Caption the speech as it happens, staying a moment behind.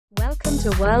Welcome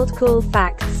to World Cool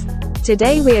Facts.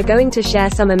 Today we are going to share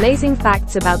some amazing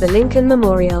facts about the Lincoln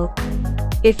Memorial.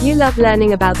 If you love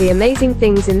learning about the amazing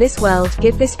things in this world,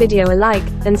 give this video a like,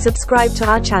 and subscribe to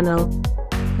our channel.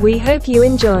 We hope you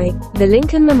enjoy. The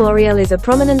Lincoln Memorial is a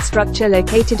prominent structure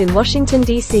located in Washington,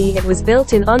 D.C. It was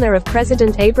built in honor of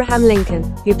President Abraham Lincoln,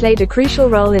 who played a crucial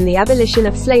role in the abolition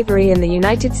of slavery in the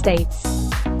United States.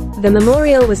 The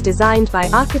memorial was designed by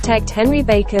architect Henry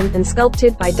Bacon and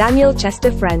sculpted by Daniel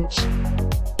Chester French.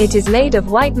 It is made of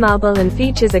white marble and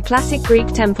features a classic Greek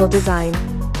temple design.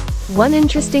 One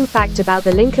interesting fact about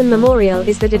the Lincoln Memorial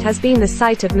is that it has been the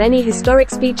site of many historic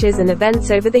speeches and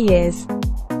events over the years.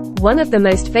 One of the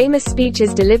most famous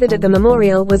speeches delivered at the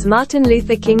memorial was Martin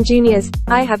Luther King Jr.'s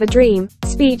 "I Have a Dream"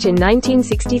 speech in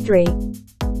 1963.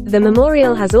 The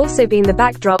memorial has also been the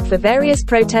backdrop for various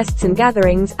protests and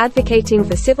gatherings advocating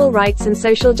for civil rights and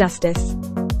social justice.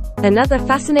 Another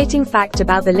fascinating fact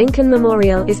about the Lincoln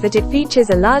Memorial is that it features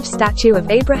a large statue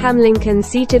of Abraham Lincoln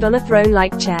seated on a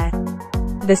throne-like chair.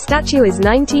 The statue is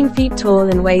 19 feet tall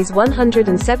and weighs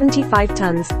 175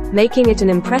 tons, making it an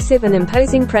impressive and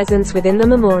imposing presence within the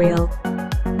memorial.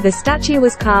 The statue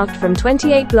was carved from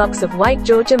 28 blocks of white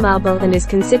Georgia marble and is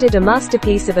considered a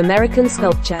masterpiece of American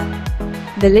sculpture.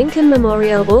 The Lincoln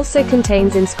Memorial also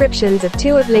contains inscriptions of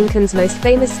two of Lincoln's most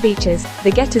famous speeches, the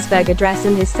Gettysburg Address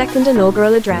and his second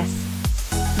inaugural address.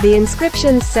 The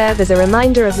inscriptions serve as a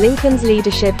reminder of Lincoln's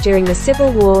leadership during the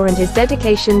Civil War and his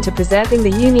dedication to preserving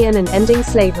the Union and ending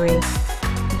slavery.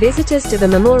 Visitors to the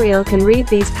memorial can read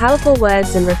these powerful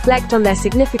words and reflect on their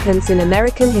significance in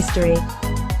American history.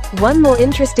 One more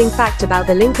interesting fact about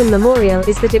the Lincoln Memorial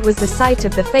is that it was the site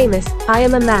of the famous "I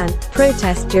Am a Man"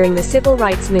 protest during the Civil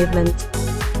Rights Movement.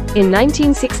 In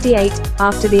 1968,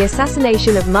 after the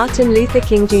assassination of Martin Luther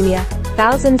King Jr.,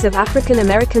 thousands of African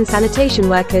American sanitation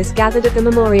workers gathered at the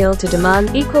memorial to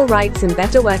demand equal rights and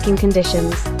better working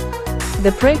conditions.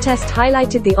 The protest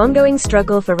highlighted the ongoing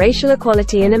struggle for racial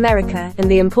equality in America,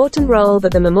 and the important role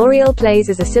that the memorial plays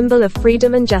as a symbol of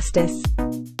freedom and justice.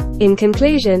 In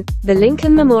conclusion, the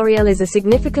Lincoln Memorial is a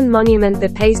significant monument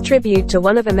that pays tribute to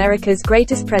one of America's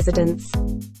greatest presidents.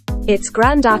 Its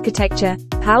grand architecture,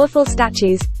 powerful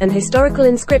statues, and historical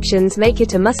inscriptions make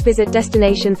it a must-visit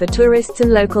destination for tourists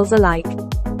and locals alike.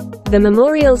 The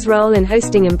memorial's role in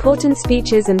hosting important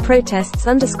speeches and protests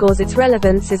underscores its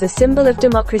relevance as a symbol of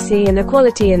democracy and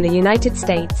equality in the United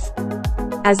States.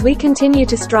 As we continue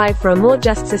to strive for a more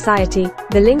just society,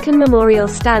 the Lincoln Memorial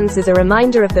stands as a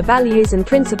reminder of the values and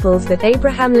principles that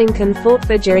Abraham Lincoln fought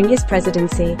for during his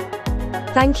presidency.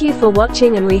 Thank you for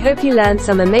watching, and we hope you learned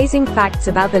some amazing facts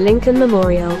about the Lincoln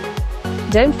Memorial.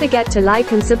 Don't forget to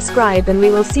like and subscribe, and we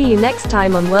will see you next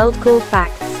time on World Cool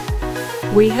Facts.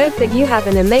 We hope that you have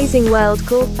an amazing World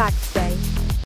Cool Facts.